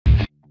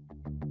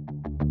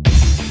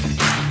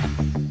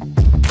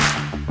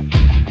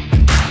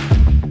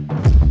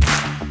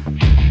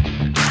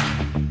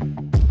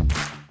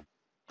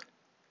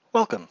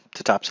Welcome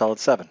to TopSolid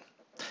 7.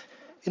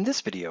 In this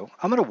video,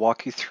 I'm going to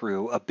walk you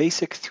through a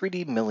basic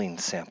 3D milling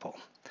sample.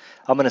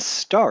 I'm going to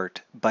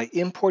start by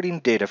importing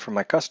data from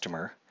my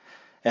customer,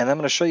 and I'm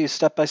going to show you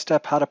step by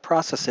step how to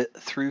process it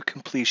through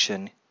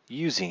completion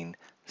using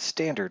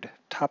standard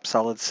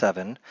TopSolid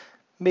 7,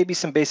 maybe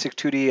some basic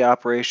 2D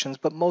operations,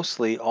 but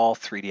mostly all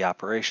 3D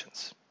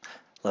operations.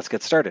 Let's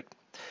get started.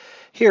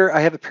 Here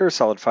I have a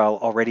PureSolid file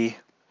already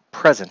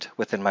present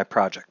within my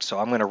project, so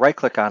I'm going to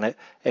right-click on it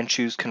and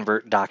choose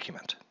Convert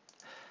Document.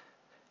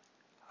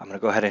 I'm going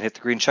to go ahead and hit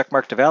the green check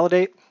mark to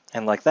validate,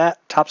 and like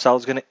that, TopSolid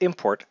is going to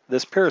import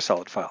this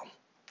PureSolid file.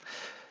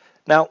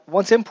 Now,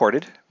 once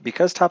imported,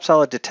 because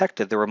TopSolid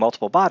detected there were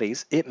multiple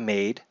bodies, it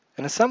made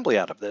an assembly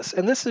out of this,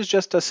 and this is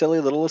just a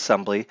silly little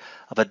assembly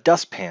of a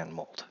dustpan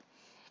mold.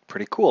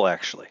 Pretty cool,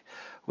 actually.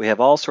 We have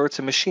all sorts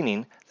of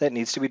machining that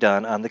needs to be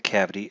done on the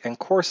cavity and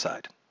core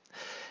side.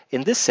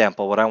 In this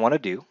sample, what I want to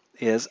do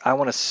is I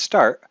want to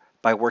start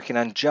by working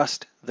on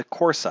just the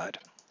core side.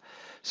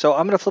 So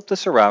I'm going to flip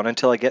this around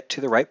until I get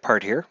to the right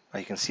part here.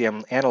 You can see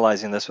I'm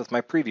analyzing this with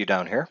my preview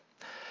down here.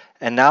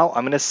 And now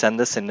I'm going to send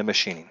this into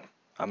machining.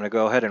 I'm going to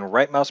go ahead and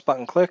right mouse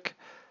button click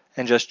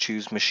and just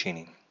choose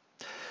machining.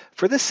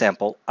 For this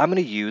sample, I'm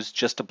going to use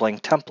just a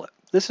blank template.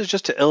 This is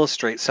just to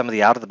illustrate some of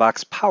the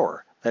out-of-the-box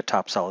power that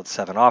TopSolid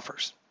 7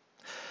 offers.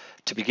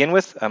 To begin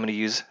with, I'm going to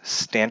use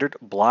standard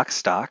block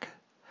stock,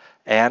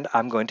 and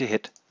I'm going to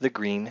hit the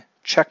green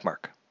check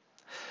mark.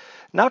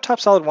 Now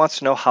TopSolid wants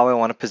to know how I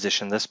want to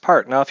position this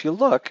part. Now if you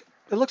look,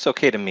 it looks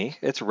okay to me.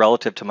 It's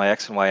relative to my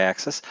X and Y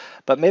axis,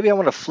 but maybe I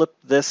want to flip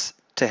this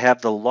to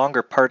have the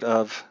longer part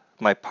of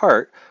my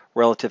part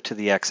relative to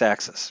the X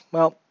axis.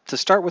 Well, to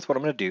start with, what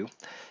I'm going to do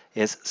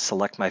is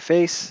select my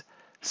face,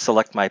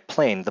 select my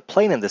plane. The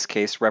plane in this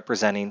case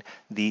representing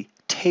the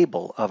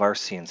table of our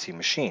CNC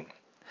machine.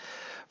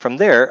 From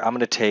there, I'm going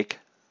to take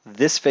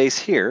this face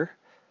here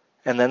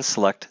and then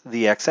select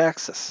the X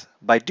axis.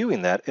 By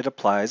doing that, it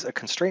applies a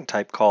constraint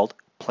type called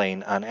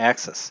plane on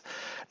axis.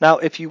 Now,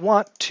 if you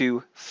want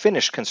to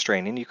finish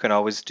constraining, you can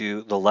always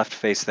do the left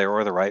face there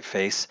or the right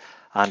face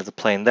onto the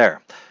plane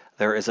there.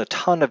 There is a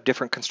ton of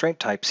different constraint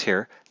types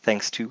here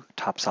thanks to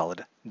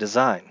TopSolid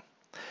design.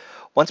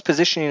 Once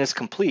positioning is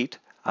complete,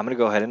 I'm going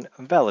to go ahead and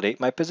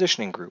validate my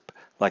positioning group.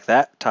 Like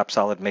that,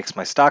 TopSolid makes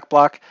my stock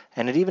block,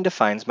 and it even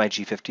defines my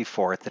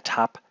G54 at the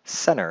top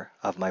center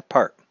of my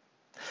part.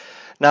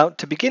 Now,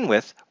 to begin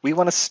with, we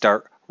want to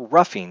start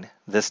roughing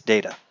this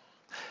data.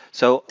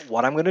 So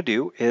what I'm going to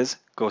do is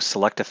go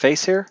select a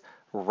face here,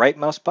 right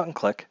mouse button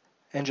click,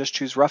 and just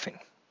choose roughing.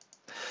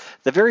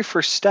 The very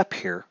first step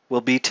here will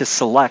be to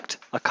select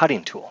a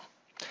cutting tool.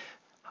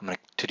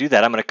 To do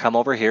that, I'm going to come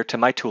over here to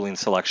my tooling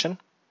selection.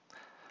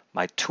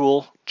 My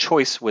tool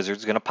choice wizard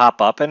is going to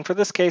pop up, and for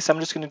this case, I'm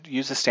just going to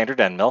use a standard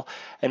end mill,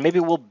 and maybe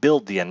we'll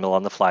build the end mill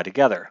on the fly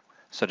together.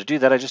 So to do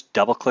that, I just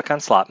double click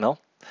on slot mill.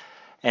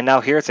 And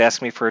now here it's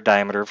asking me for a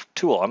diameter of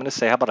tool. I'm going to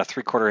say, how about a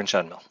 3/4 inch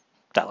end mill?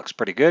 That looks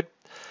pretty good.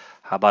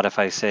 How about if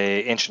I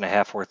say 1.5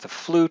 inches worth of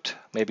flute,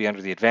 maybe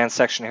under the advanced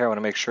section here, I want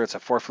to make sure it's a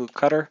 4-flute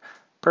cutter.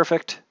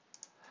 Perfect.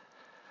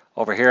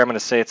 Over here, I'm going to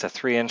say it's a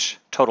 3-inch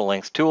total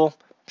length tool.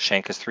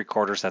 Shank is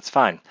 3/4, that's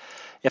fine.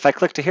 If I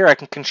click to here, I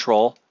can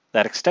control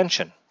that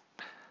extension.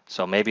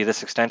 So maybe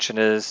this extension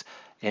is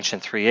 1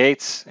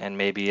 3/8, and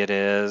maybe it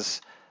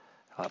is,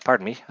 a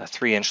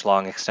 3-inch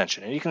long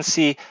extension. And you can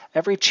see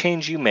every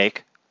change you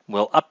make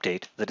will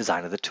update the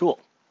design of the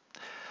tool.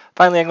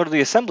 Finally, I can go to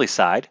the assembly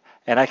side,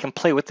 and I can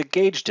play with the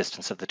gauge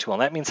distance of the tool,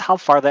 and that means how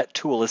far that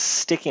tool is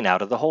sticking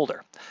out of the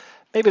holder.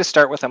 Maybe to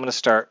start with, I'm going to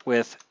start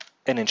with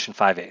 1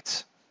 5/8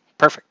 inches.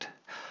 Perfect.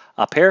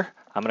 Up here,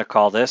 I'm going to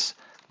call this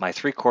my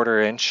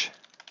 3/4 inch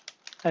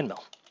end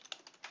mill.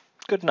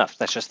 Good enough.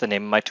 That's just the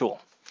name of my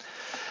tool.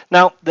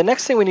 Now, the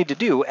next thing we need to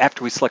do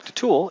after we select a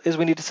tool is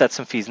we need to set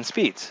some fees and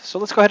speeds. So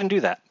let's go ahead and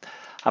do that.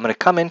 I'm going to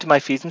come into my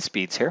fees and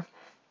speeds here,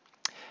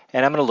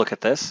 and I'm going to look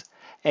at this.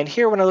 And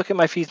here, when I look at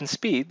my fees and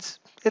speeds,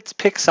 it's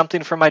picked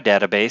something from my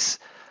database.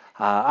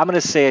 I'm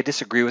going to say I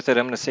disagree with it.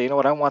 I'm going to say, you know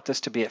what, I want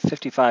this to be at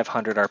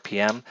 5,500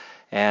 RPM,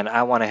 and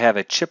I want to have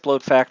a chip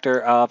load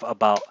factor of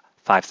about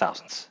 5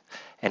 thousandths.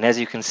 And as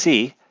you can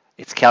see,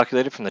 it's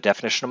calculated from the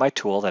definition of my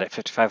tool that at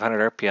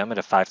 5,500 RPM at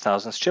a 5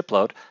 thousandths chip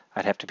load,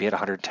 I'd have to be at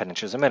 110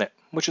 inches a minute,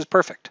 which is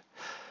perfect.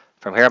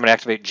 From here, I'm going to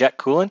activate jet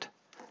coolant,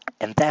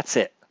 and that's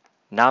it.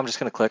 Now I'm just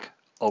going to click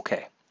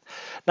OK.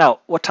 Now,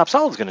 what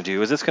TopSolid is going to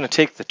do is it's going to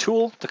take the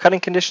tool, the cutting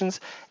conditions,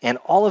 and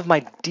all of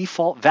my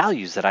default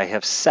values that I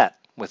have set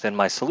within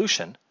my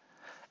solution,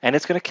 and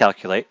it's going to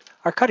calculate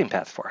our cutting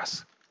path for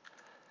us.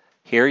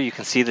 Here you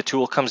can see the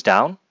tool comes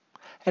down,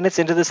 and it's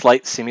into this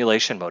light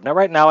simulation mode. Now,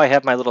 right now I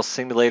have my little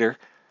simulator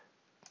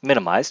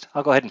minimized.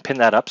 I'll go ahead and pin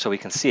that up so we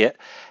can see it.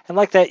 And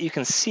like that, you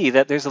can see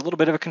that there's a little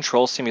bit of a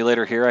control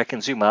simulator here. I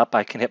can zoom up.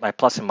 I can hit my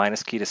plus and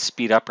minus key to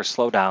speed up or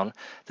slow down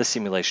the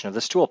simulation of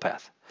this tool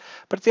path.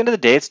 But at the end of the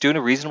day, it's doing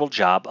a reasonable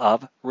job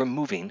of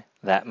removing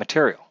that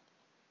material.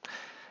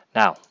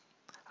 Now,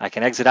 I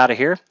can exit out of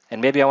here,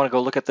 and maybe I want to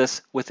go look at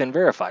this within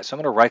Verify. So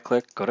I'm going to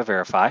right-click, go to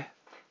Verify.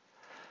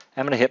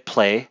 I'm going to hit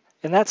Play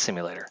in that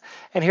simulator.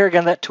 And here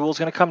again, that tool is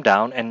going to come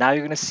down, and now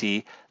you're going to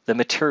see the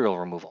material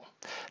removal.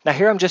 Now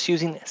here I'm just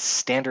using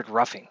standard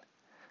roughing.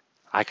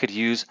 I could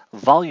use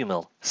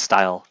voluminal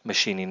style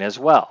machining as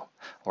well,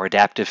 or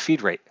adaptive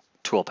feed rate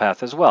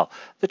toolpath as well.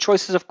 The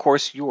choice is, of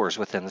course, yours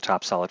within the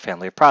TopSolid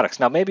family of products.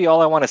 Now, maybe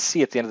all I want to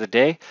see at the end of the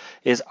day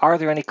is, are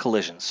there any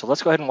collisions? So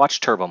let's go ahead and watch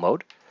turbo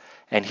mode.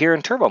 And here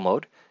in turbo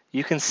mode,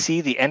 you can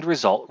see the end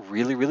result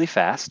really, really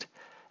fast.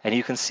 And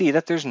you can see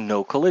that there's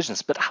no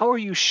collisions. But how are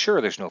you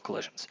sure there's no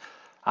collisions?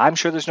 I'm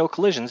sure there's no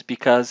collisions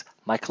because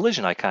my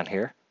collision icon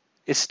here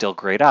is still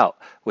grayed out,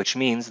 which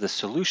means the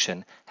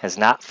solution has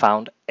not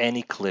found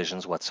any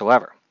collisions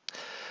whatsoever.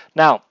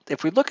 Now,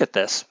 if we look at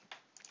this,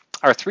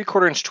 our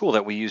 3/4 inch tool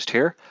that we used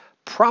here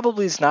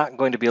probably is not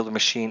going to be able to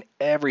machine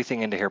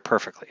everything into here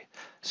perfectly.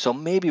 So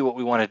maybe what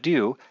we want to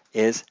do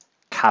is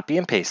copy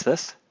and paste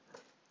this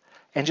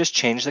and just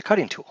change the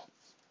cutting tool.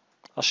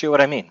 I'll show you what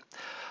I mean.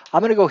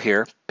 I'm going to go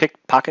here,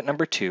 pick pocket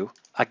number 2.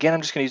 Again,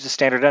 I'm just going to use the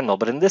standard end mill,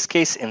 but in this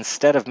case,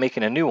 instead of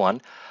making a new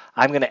one,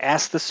 I'm going to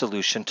ask the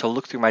solution to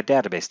look through my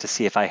database to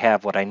see if I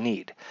have what I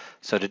need.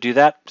 So to do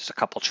that, just a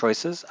couple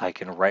choices. I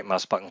can right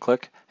mouse button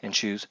click and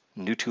choose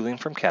New Tooling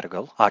from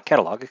Catalog,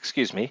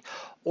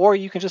 or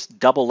you can just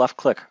double left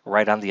click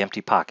right on the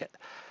empty pocket.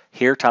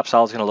 Here,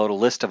 TopSolid is going to load a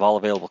list of all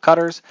available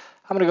cutters.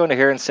 I'm going to go into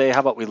here and say, how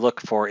about we look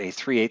for a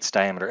 3/8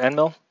 diameter end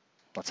mill?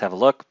 Let's have a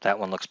look. That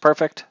one looks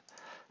perfect.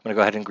 I'm going to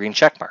go ahead and green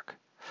check mark.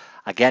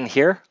 Again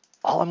here,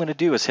 all I'm going to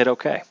do is hit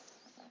OK.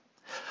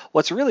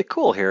 What's really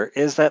cool here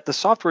is that the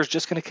software is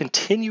just going to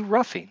continue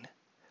roughing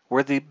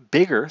where the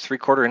bigger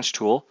 3/4 inch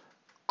tool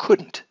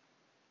couldn't.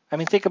 I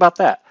mean, think about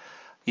that.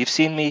 You've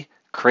seen me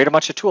create a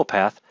bunch of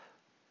toolpath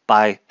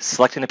by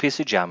selecting a piece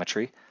of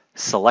geometry,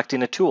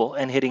 selecting a tool,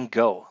 and hitting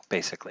go,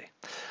 basically.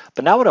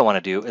 But now what I want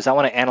to do is I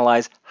want to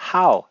analyze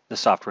how the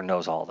software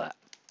knows all that.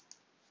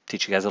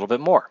 Teach you guys a little bit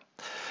more.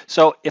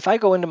 So if I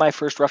go into my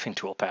first roughing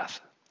toolpath,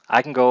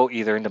 I can go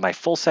either into my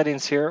full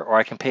settings here, or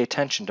I can pay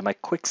attention to my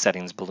quick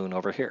settings balloon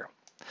over here.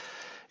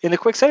 In the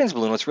quick settings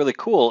balloon, what's really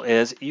cool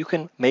is you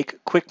can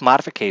make quick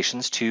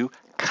modifications to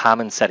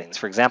common settings.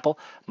 For example,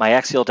 my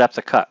axial depth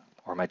of cut,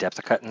 or my depth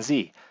of cut in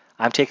Z.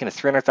 I'm taking a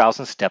 300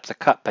 thousandths depth of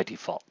cut by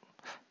default.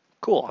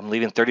 Cool, I'm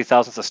leaving 30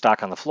 thousandths of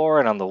stock on the floor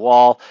and on the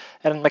wall,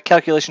 and my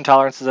calculation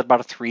tolerance is at about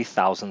a 3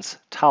 thousandths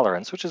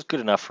tolerance, which is good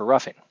enough for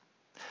roughing.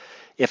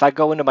 If I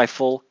go into my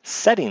full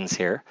settings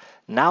here,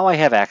 now I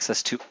have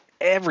access to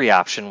every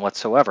option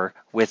whatsoever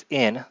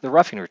within the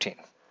roughing routine.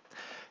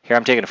 Here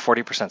I'm taking a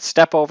 40%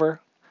 step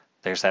over.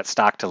 There's that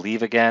stock to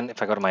leave again.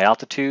 If I go to my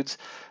altitudes,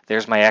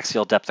 there's my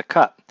axial depth of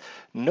cut.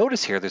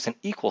 Notice here there's an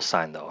equal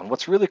sign though, and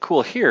what's really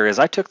cool here is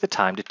I took the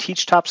time to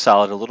teach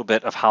TopSolid a little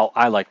bit of how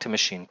I like to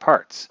machine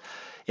parts.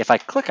 If I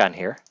click on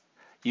here,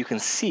 you can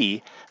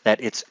see that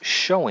it's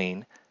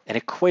showing an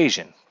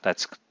equation.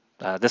 That's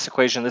this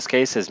equation in this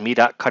case is me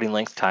dot cutting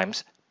length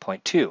times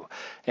 0.2.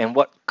 And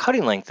what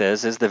cutting length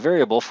is the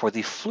variable for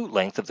the flute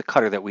length of the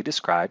cutter that we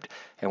described,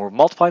 and we're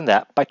multiplying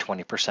that by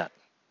 20%.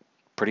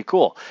 Pretty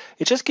cool.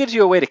 It just gives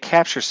you a way to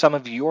capture some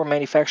of your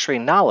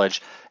manufacturing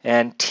knowledge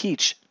and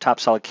teach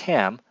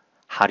TopSolid'Cam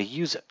how to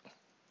use it.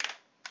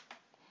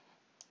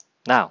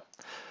 Now,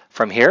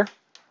 from here,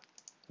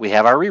 we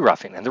have our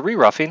re-roughing. And the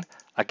re-roughing,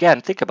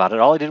 again, think about it.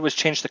 All I did was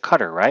change the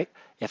cutter, right?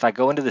 If I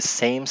go into the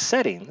same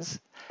settings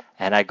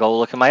and I go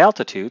look at my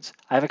altitudes,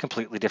 I have a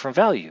completely different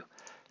value.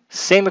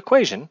 Same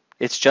equation,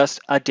 it's just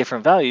a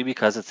different value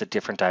because it's a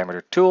different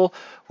diameter tool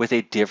with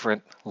a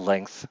different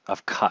length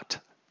of cut.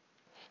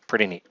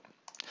 Pretty neat.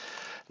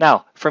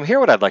 Now, from here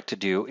what I'd like to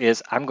do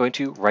is I'm going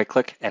to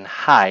right-click and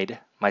hide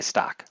my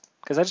stock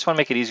because I just want to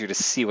make it easier to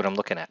see what I'm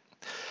looking at.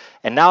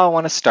 And now I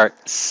want to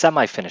start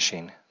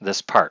semi-finishing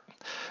this part.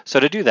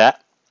 So to do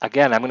that,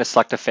 again, I'm going to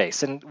select a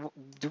face. And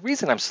the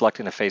reason I'm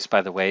selecting a face,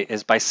 by the way,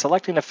 is by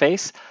selecting a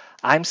face,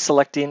 I'm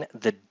selecting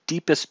the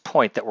deepest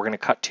point that we're going to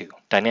cut to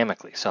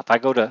dynamically. So if I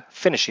go to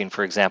finishing,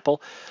 for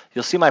example,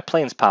 you'll see my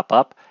planes pop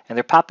up, and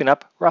they're popping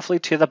up roughly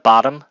to the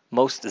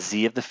bottom-most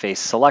Z of the face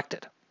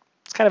selected.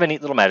 It's kind of a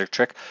neat little magic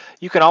trick.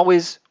 You can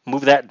always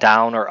move that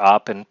down or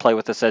up and play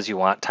with this as you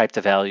want, type the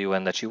value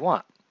in that you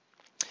want.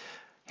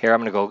 Here I'm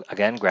going to go,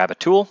 again, grab a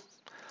tool.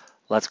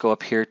 Let's go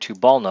up here to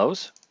ball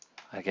nose.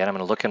 Again, I'm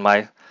going to look in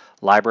my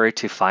library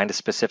to find a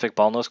specific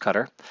ball nose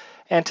cutter.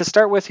 And to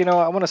start with,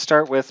 I want to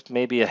start with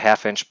maybe a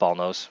 1/2 inch ball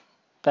nose.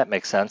 That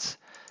makes sense.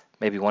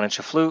 Maybe 1 inch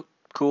of flute.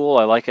 Cool,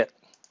 I like it.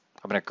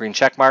 I'm going to green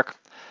check mark.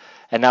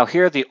 And now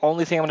here, the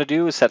only thing I'm going to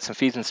do is set some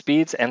feeds and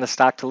speeds and the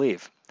stock to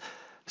leave.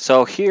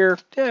 So here,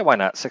 yeah, why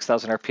not?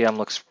 6,000 RPM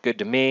looks good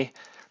to me.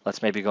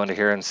 Let's maybe go into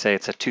here and say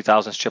it's a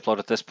 2,000 chip load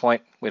at this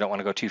point. We don't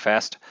want to go too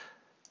fast.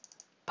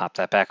 Pop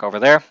that back over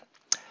there.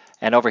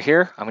 And over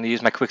here, I'm going to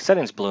use my quick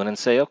settings balloon and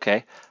say,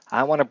 okay,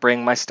 I want to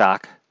bring my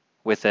stock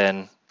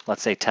within,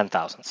 let's say, 10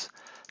 thousandths.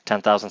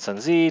 10 thousandths on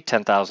Z,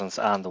 10 thousandths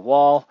on the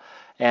wall.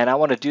 And I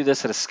want to do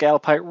this at a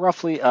scallop height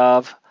roughly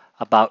of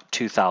about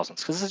 2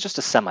 thousandths because this is just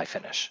a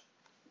semi-finish.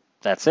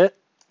 That's it.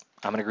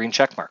 I'm going to green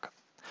check mark.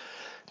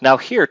 Now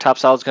here,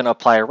 TopSolid's going to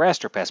apply a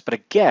raster pass, but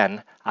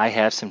again, I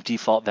have some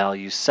default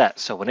values set.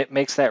 So when it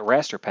makes that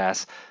raster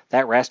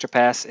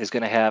pass is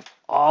going to have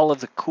all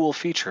of the cool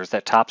features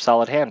that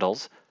TopSolid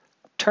handles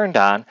turned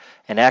on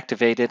and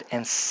activated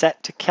and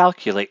set to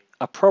calculate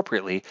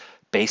appropriately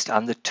based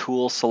on the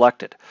tool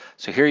selected.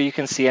 So here you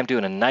can see I'm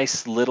doing a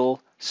nice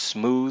little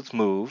smooth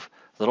move,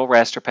 little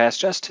raster pass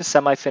just to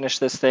semi-finish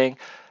this thing,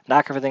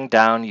 knock everything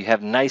down. You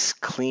have nice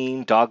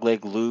clean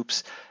dogleg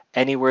loops.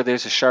 Anywhere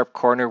there's a sharp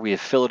corner, we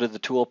have filleted the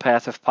tool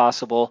path if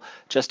possible,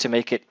 just to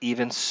make it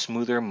even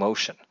smoother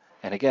motion.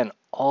 And again,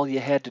 all you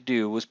had to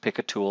do was pick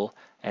a tool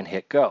and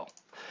hit go.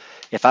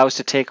 If I was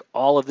to take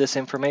all of this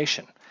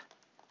information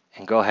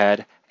and go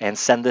ahead and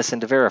send this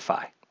into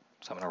Verify,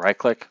 so I'm going to right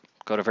click,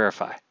 go to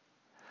Verify.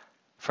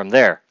 From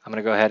there, I'm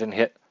going to go ahead and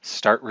hit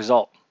Start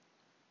Result,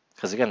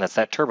 because again, that's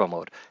that turbo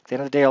mode. At the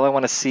end of the day, all I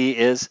want to see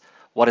is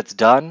what it's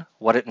done,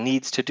 what it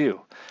needs to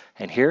do.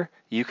 And here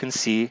you can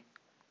see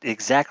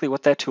exactly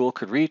what that tool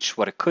could reach,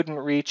 what it couldn't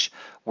reach,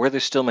 where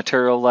there's still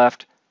material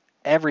left.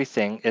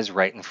 Everything is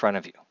right in front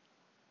of you.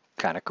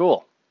 Kind of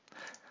cool.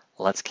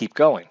 Let's keep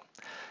going.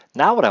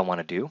 Now what I want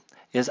to do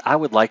is I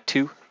would like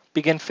to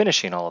begin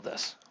finishing all of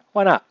this.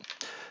 Why not?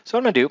 So what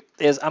I'm going to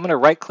do is I'm going to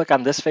right click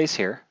on this face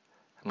here.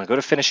 I'm going to go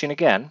to finishing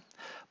again,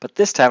 but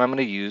this time I'm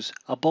going to use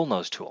a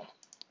bullnose tool.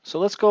 So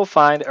let's go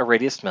find a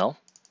radius mill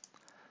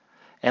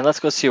and let's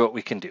go see what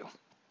we can do.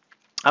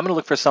 I'm going to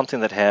look for something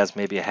that has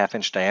maybe a 1/2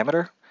 inch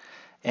diameter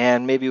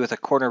and maybe with a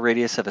corner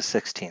radius of a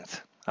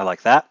 1/16. I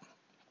like that.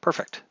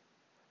 Perfect.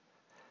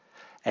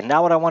 And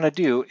now what I want to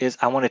do is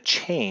I want to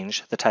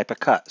change the type of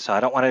cut. So I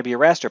don't want it to be a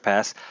raster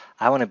pass.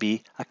 I want to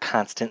be a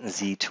constant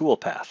Z tool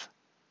path.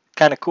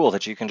 Kind of cool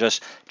that you can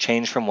just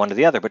change from one to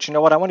the other. But you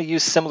know what? I want to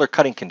use similar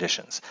cutting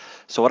conditions.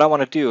 So what I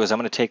want to do is I'm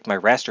going to take my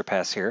raster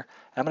pass here.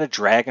 I'm going to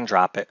drag and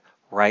drop it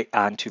right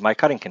onto my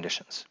cutting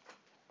conditions.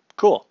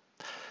 Cool.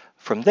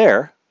 From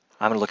there,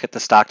 I'm going to look at the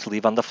stock to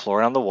leave on the floor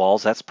and on the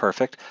walls. That's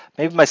perfect.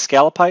 Maybe my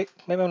scallop height,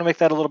 maybe I'm going to make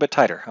that a little bit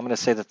tighter. I'm going to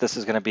say that this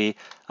is going to be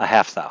a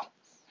 1/2 thou.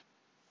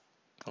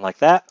 And like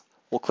that,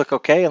 we'll click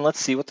OK and let's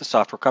see what the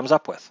software comes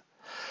up with.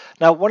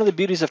 Now, one of the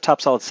beauties of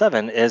TopSolid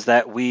 7 is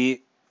that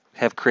we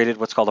have created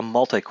what's called a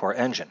multi-core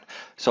engine.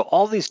 So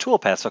all these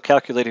toolpaths are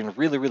calculating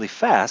really, really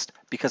fast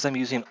because I'm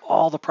using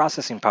all the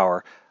processing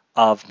power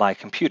of my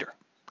computer.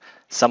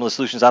 Some of the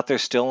solutions out there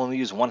still only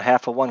use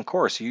 1/2 of one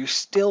core, so you're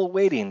still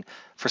waiting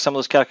for some of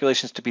those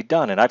calculations to be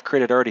done, and I've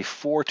created already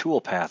 4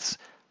 toolpaths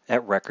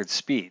at record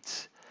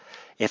speeds.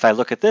 If I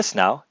look at this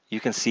now, you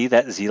can see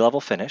that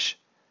Z-level finish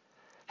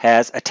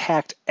has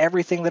attacked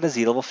everything that a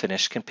Z-level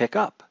finish can pick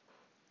up.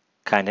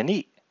 Kind of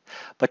neat.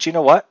 But you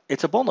know what?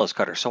 It's a bullnose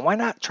cutter, so why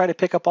not try to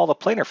pick up all the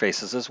planar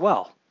faces as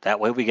well? That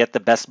way we get the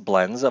best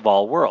blends of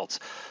all worlds.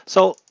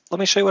 So let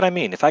me show you what I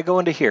mean. If I go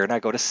into here and I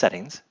go to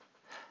Settings,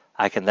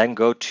 I can then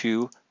go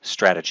to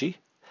Strategy,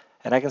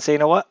 and I can say, you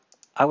know what?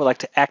 I would like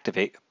to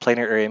activate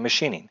planar area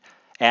machining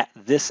at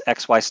this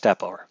XY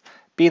step over.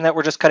 Being that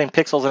we're just cutting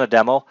pixels in a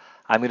demo,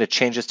 I'm going to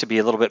change this to be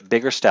a little bit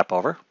bigger step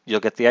over. You'll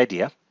get the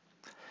idea.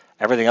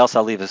 Everything else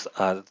I'll leave as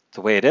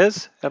the way it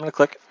is. I'm going to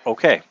click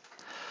OK.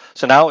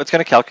 So now it's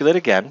going to calculate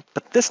again,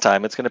 but this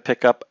time it's going to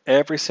pick up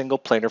every single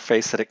planar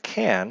face that it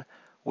can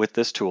with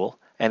this tool,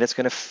 and it's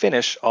going to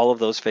finish all of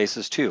those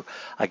faces too.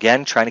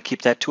 Again, trying to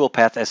keep that tool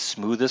path as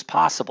smooth as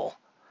possible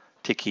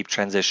to keep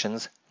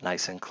transitions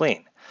nice and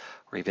clean.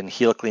 We're even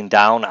helically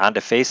down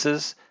onto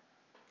faces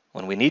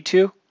when we need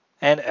to,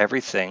 and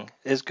everything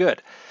is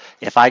good.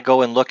 If I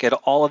go and look at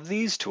all of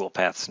these tool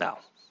paths now,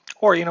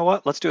 or you know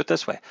what, let's do it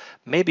this way.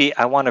 Maybe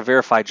I want to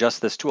verify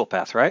just this tool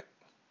path, right?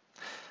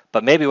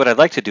 But maybe what I'd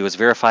like to do is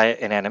verify it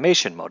in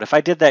animation mode. If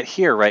I did that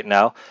here right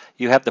now,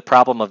 you have the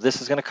problem of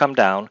this is going to come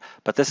down,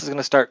 but this is going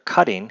to start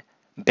cutting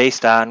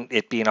based on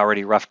it being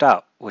already roughed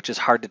out, which is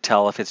hard to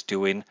tell if it's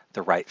doing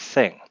the right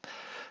thing.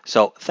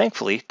 So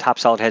thankfully,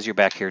 TopSolid has your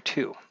back here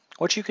too.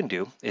 What you can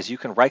do is you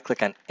can right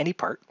click on any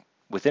part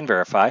within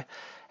Verify,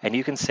 and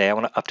you can say I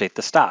want to update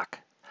the stock.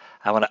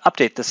 I want to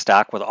update the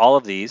stock with all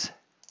of these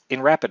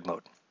in rapid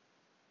mode.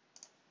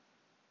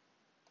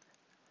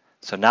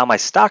 So now my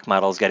stock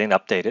model is getting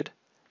updated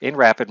in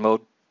rapid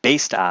mode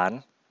based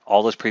on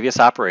all those previous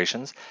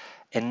operations.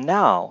 And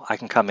now I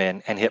can come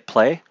in and hit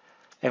play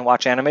and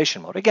watch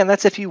animation mode. Again,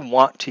 that's if you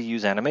want to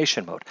use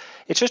animation mode.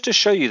 It's just to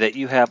show you that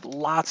you have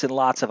lots and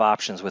lots of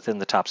options within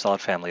the TopSolid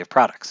family of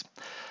products.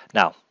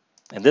 Now,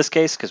 in this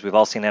case, because we've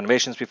all seen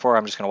animations before,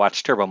 I'm just going to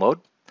watch turbo mode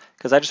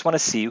because I just want to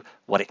see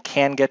what it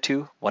can get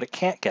to, what it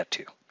can't get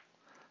to.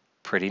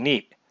 Pretty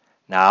neat.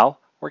 Now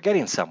we're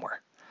getting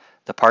somewhere.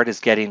 The part is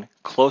getting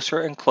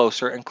closer and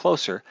closer and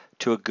closer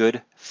to a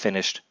good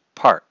finished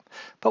part.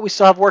 But we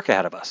still have work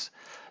ahead of us.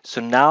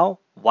 So now,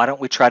 why don't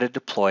we try to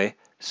deploy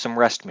some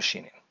rest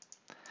machining?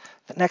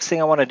 The next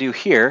thing I want to do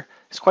here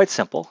is quite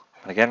simple.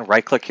 And again,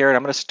 right click here, and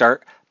I'm going to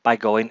start by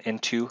going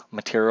into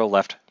Material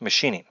Left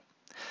Machining.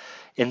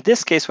 In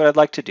this case, what I'd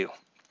like to do,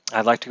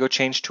 I'd like to go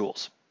change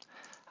tools.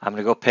 I'm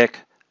going to go pick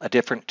a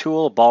different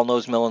tool, a ball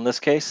nose mill in this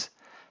case.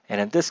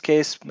 And in this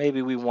case,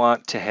 maybe we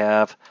want to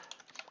have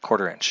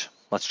 1/4 inch.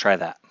 Let's try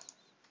that.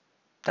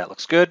 That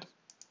looks good.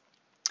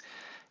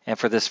 And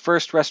for this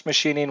first rest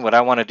machining, what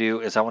I want to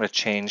do is I want to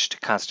change to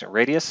constant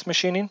radius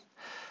machining.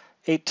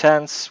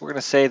 8/10. We're going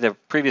to say the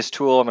previous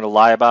tool, I'm going to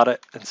lie about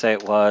it and say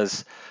it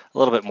was a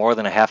little bit more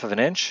than 1/2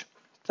 inch.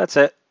 That's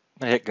it.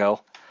 I'm going to hit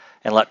go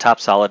and let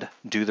TopSolid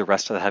do the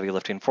rest of the heavy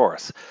lifting for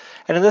us.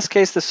 And in this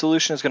case, the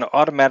solution is going to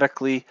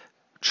automatically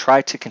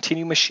try to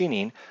continue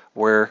machining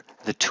where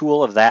the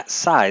tool of that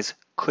size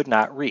could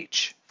not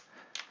reach.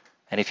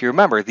 And if you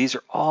remember, these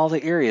are all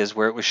the areas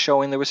where it was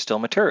showing there was still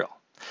material.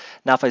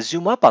 Now, if I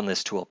zoom up on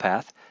this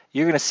toolpath,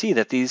 you're going to see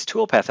that these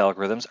toolpath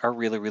algorithms are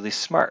really, really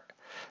smart.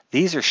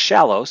 These are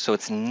shallow, so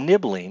it's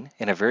nibbling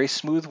in a very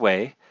smooth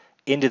way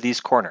into these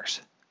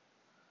corners.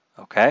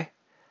 Okay?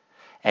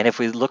 And if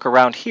we look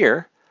around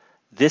here,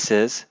 this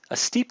is a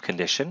steep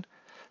condition.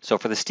 So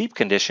for the steep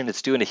condition,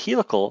 it's doing a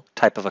helical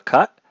type of a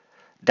cut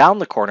down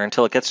the corner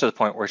until it gets to the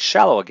point where it's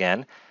shallow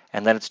again,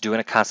 and then it's doing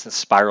a constant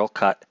spiral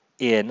cut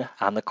in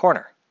on the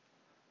corner.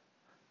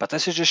 But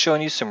this is just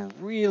showing you some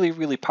really,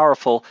 really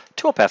powerful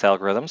toolpath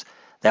algorithms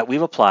that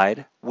we've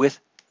applied with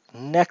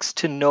next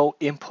to no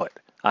input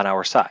on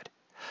our side.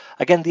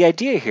 Again, the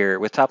idea here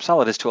with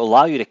TopSolid is to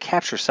allow you to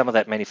capture some of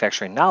that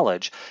manufacturing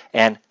knowledge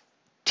and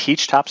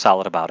teach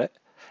TopSolid about it,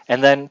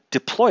 and then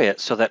deploy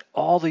it so that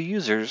all the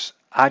users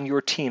on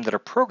your team that are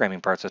programming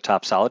parts of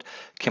TopSolid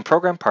can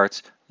program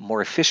parts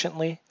more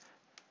efficiently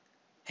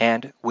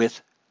and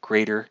with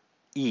greater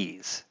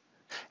ease.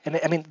 And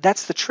I mean,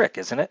 that's the trick,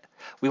 isn't it?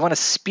 We want to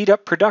speed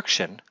up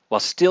production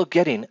while still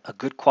getting a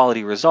good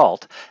quality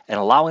result and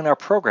allowing our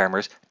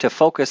programmers to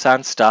focus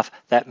on stuff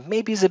that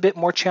maybe is a bit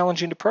more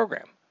challenging to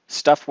program.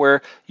 Stuff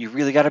where you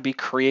really got to be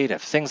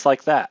creative, things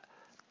like that.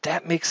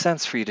 That makes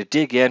sense for you to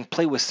dig in,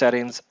 play with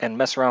settings, and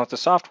mess around with the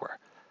software.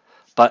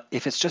 But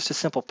if it's just a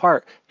simple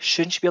part,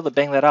 shouldn't you be able to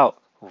bang that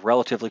out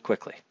relatively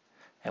quickly?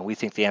 And we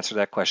think the answer to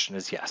that question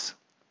is yes.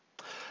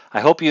 I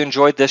hope you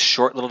enjoyed this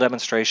short little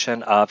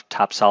demonstration of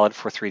TopSolid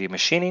for 3D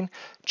machining.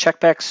 Check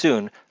back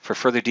soon for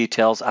further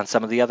details on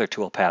some of the other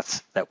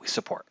toolpaths that we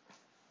support.